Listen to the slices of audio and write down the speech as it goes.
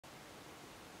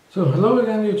So hello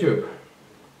again YouTube,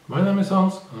 my name is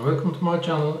Hans and welcome to my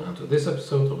channel and to this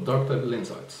episode of Darktable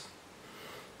Insights.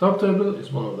 Darktable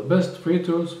is one of the best free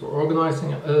tools for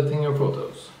organizing and editing your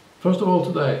photos. First of all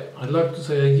today, I'd like to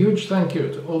say a huge thank you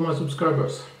to all my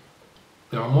subscribers.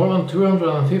 There are more than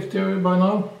 250 of you by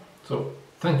now, so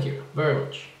thank you very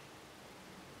much.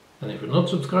 And if you're not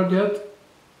subscribed yet,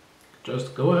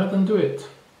 just go ahead and do it.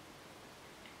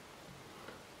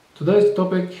 Today's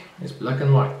topic is black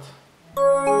and white.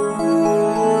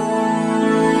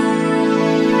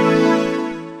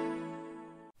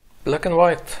 Black and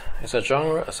white is a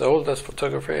genre as old as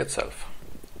photography itself.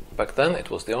 Back then it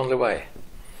was the only way.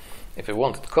 If you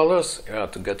wanted colors, you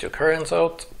had to get your crayons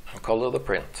out and color the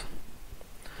print.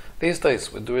 These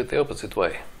days we do it the opposite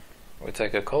way. We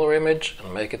take a color image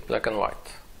and make it black and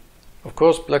white. Of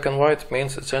course, black and white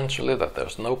means essentially that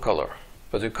there's no color.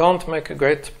 But you can't make a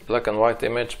great black and white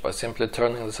image by simply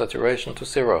turning the saturation to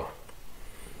 0.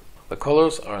 The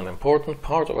colors are an important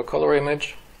part of a color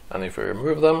image, and if you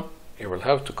remove them, you will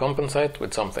have to compensate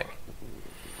with something.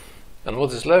 And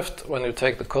what is left when you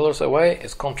take the colors away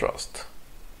is contrast.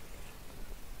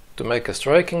 To make a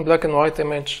striking black and white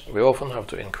image, we often have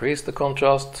to increase the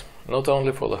contrast, not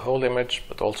only for the whole image,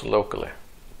 but also locally.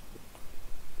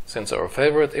 Since our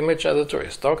favorite image editor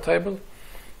is Darktable,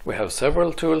 we have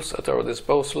several tools at our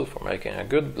disposal for making a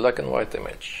good black and white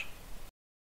image.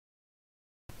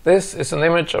 This is an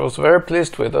image I was very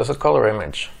pleased with as a color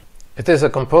image. It is a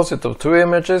composite of two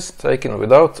images taken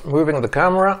without moving the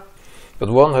camera, but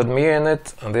one had me in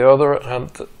it and the other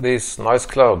had these nice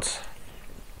clouds.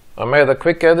 I made a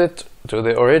quick edit to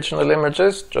the original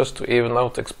images just to even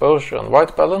out exposure and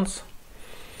white balance,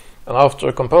 and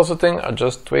after compositing I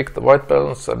just tweaked the white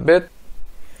balance a bit,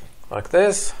 like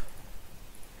this.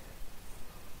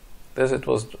 This it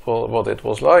was what it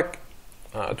was like.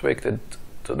 I tweaked it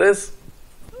to this,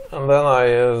 and then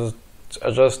I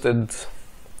adjusted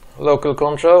local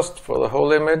contrast for the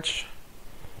whole image.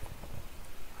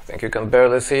 I think you can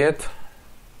barely see it.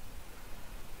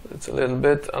 It's a little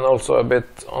bit, and also a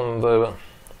bit on the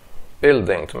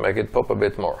building to make it pop a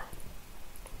bit more.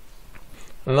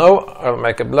 Now I'll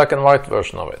make a black and white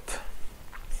version of it.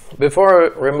 Before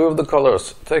I remove the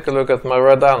colors, take a look at my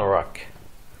red anorak.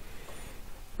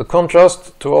 The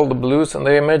contrast to all the blues in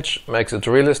the image makes it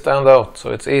really stand out,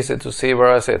 so it's easy to see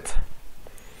where I sit.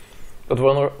 But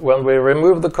when we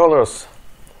remove the colors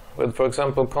with, for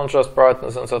example, contrast,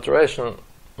 brightness and saturation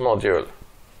module,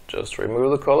 just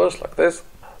remove the colors like this,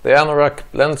 the anorak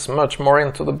blends much more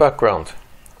into the background,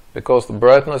 because the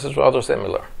brightness is rather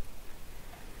similar.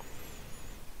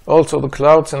 Also, the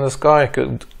clouds in the sky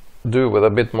could do with a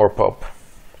bit more pop.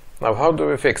 Now, how do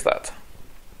we fix that?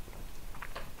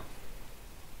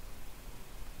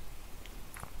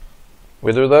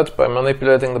 We do that by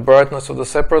manipulating the brightness of the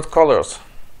separate colors.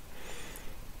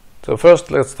 So first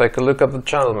let's take a look at the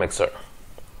channel mixer.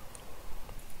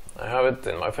 I have it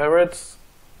in my favorites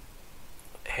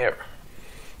here.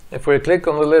 If we click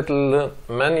on the little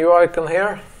menu icon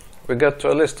here, we get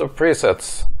to a list of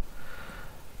presets.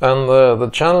 And the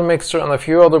channel mixer and a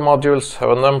few other modules have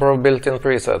a number of built-in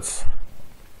presets.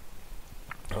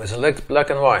 We select black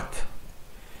and white.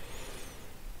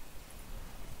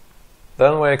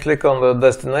 Then we click on the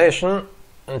destination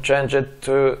and change it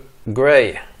to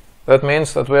gray. That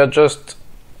means that we adjust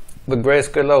the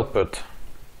grayscale output.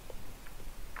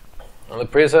 And the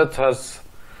preset has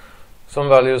some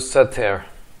values set here.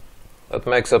 That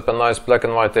makes up a nice black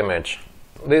and white image.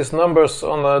 These numbers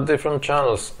on the different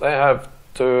channels, they have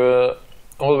to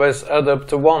always add up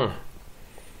to 1.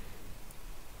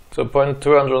 So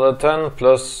 0.210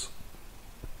 plus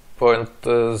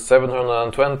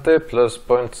 0.720 plus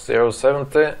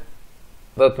 0.070,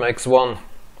 that makes 1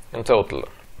 in total.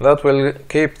 That will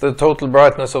keep the total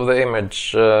brightness of the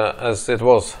image as it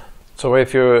was. So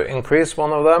if you increase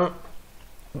one of them,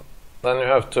 then you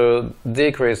have to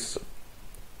decrease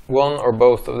one or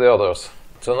both of the others.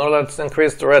 So now let's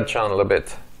increase the red channel a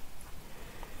bit.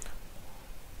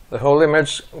 The whole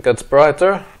image gets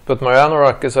brighter, but my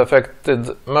anorak is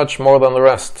affected much more than the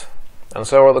rest, and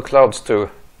so are the clouds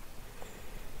too.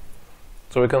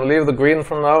 So we can leave the green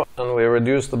from now, and we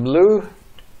reduce the blue.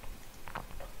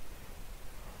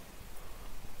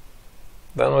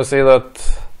 Then we see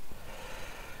that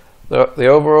the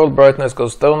overall brightness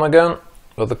goes down again,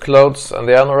 but the clouds and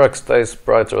the anorak stays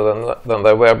brighter than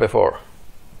they were before.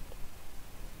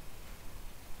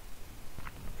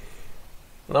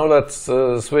 Now let's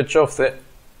switch off the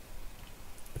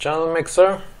channel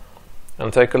mixer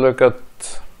and take a look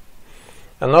at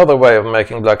another way of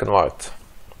making black and white.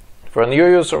 For a new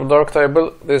user of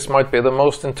Darktable, this might be the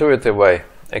most intuitive way,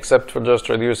 except for just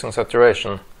reducing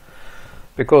saturation.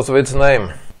 because of its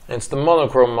name. It's the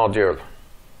Monochrome module,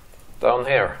 down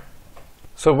here.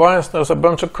 So why is there a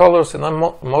bunch of colors in a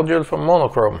module for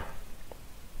Monochrome?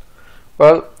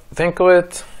 Well, think of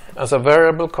it as a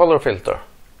variable color filter.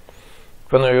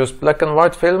 When you use black and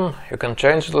white film, you can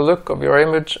change the look of your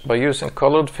image by using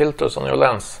colored filters on your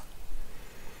lens.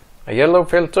 A yellow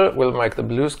filter will make the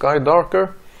blue sky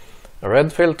darker, a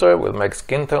red filter will make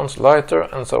skin tones lighter,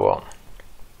 and so on.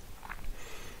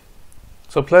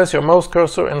 So place your mouse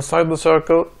cursor inside the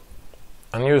circle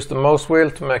and use the mouse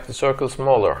wheel to make the circle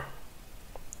smaller.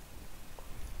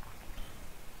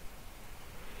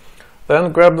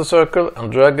 Then grab the circle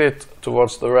and drag it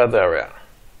towards the red area.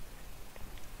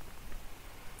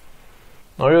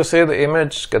 Now you see the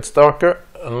image gets darker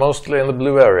and mostly in the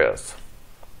blue areas.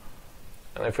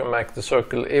 And if you make the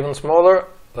circle even smaller,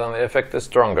 then the effect is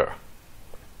stronger.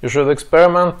 You should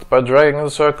experiment by dragging the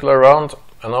circle around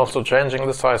and also changing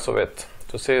the size of it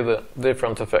to see the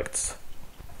different effects.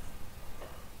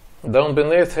 Down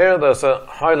beneath here there's a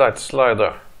highlight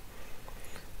slider.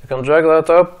 You can drag that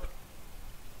up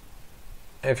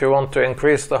if you want to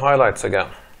increase the highlights again.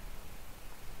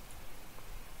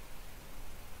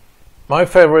 My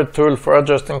favorite tool for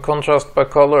adjusting contrast by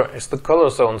color is the Color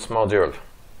Zones module.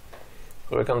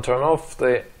 So we can turn off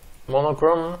the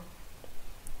monochrome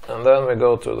and then we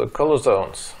go to the color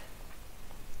zones.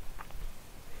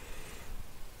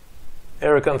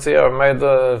 Here you can see I've made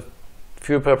a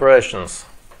few preparations.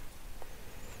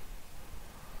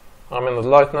 I'm in the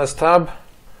lightness tab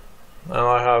and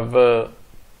I have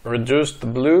reduced the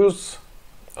blues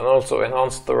and also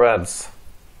enhanced the reds.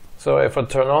 So if I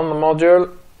turn on the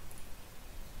module,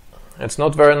 it's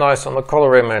not very nice on the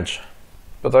color image,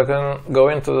 but I can go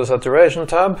into the saturation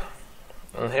tab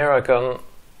and here I can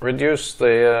reduce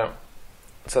the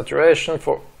saturation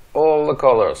for all the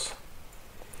colors.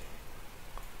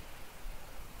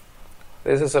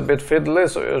 This is a bit fiddly,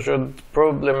 so you should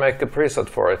probably make a preset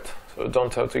for it, so you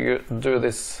don't have to do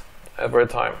this every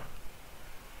time.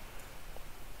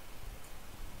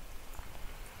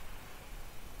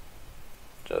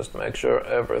 Just make sure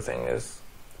everything is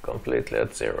completely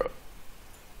at 0.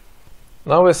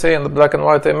 Now we see in the black and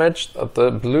white image that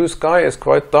the blue sky is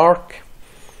quite dark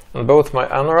and both my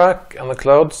anorak and the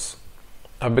clouds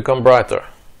have become brighter.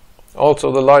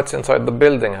 Also the lights inside the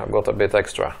building have got a bit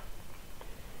extra.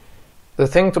 The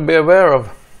thing to be aware of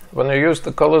when you use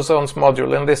the Color Zones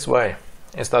module in this way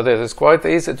is that it is quite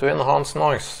easy to enhance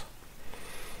noise.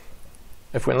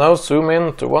 If we now zoom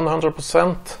in to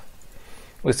 100%,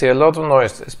 we see a lot of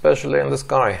noise, especially in the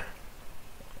sky.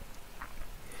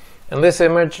 In this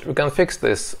image we can fix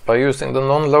this by using the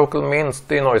non-local means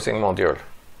denoising module.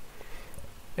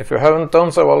 If you haven't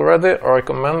done so already, I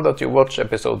recommend that you watch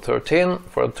episode 13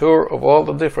 for a tour of all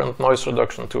the different noise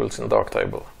reduction tools in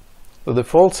Darktable. The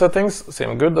default settings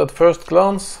seem good at first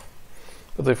glance,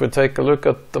 but if we take a look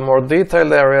at the more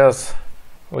detailed areas,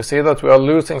 we see that we are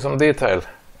losing some detail.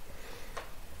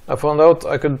 I found out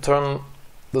I could turn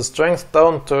the strength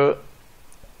down to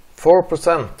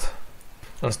 4%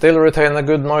 and still retain a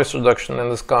good noise reduction in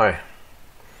the sky.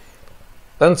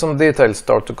 Then some details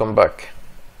start to come back.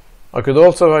 I could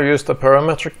also have used a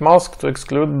parametric mask to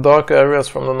exclude dark areas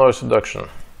from the noise reduction.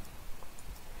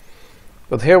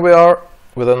 But here we are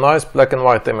with a nice black and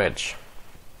white image.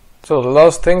 So the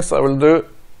last things I will do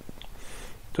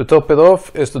to top it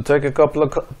off is to take a couple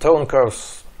of tone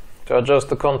curves to adjust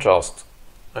the contrast.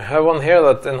 I have one here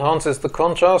that enhances the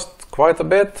contrast quite a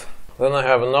bit. Then I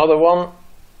have another one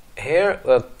here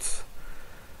that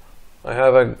I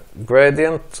have a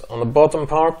gradient on the bottom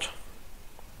part.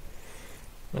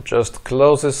 It just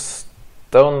closes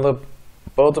down the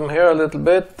bottom here a little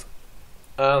bit,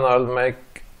 and I'll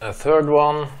make a third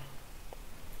one.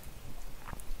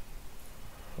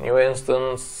 New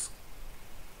instance.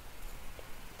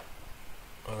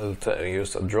 I'll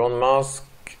use a drawn mask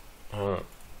and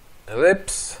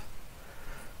ellipse.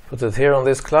 Put it here on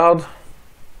this cloud.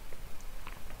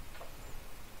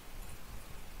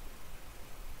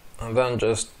 And then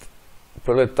just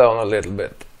pull it down a little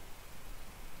bit.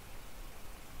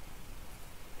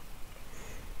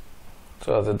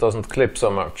 So that it doesn't clip so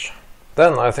much.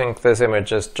 Then I think this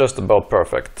image is just about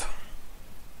perfect.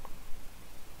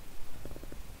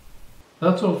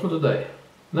 That's all for today.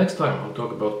 Next time I'll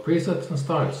talk about presets and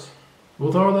styles.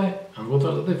 What are they and what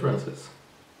are the differences?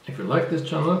 If you like this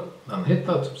channel, then hit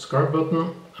that subscribe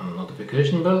button and the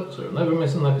notification bell so you never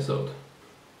miss an episode.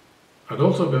 I'd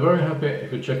also be very happy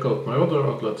if you check out my other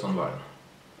outlets online.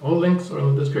 All links are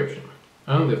in the description.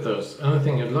 And if there's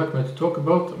anything you'd like me to talk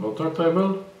about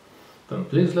Darktable, then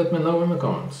please let me know in the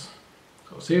comments.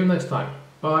 So see you next time.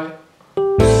 Bye!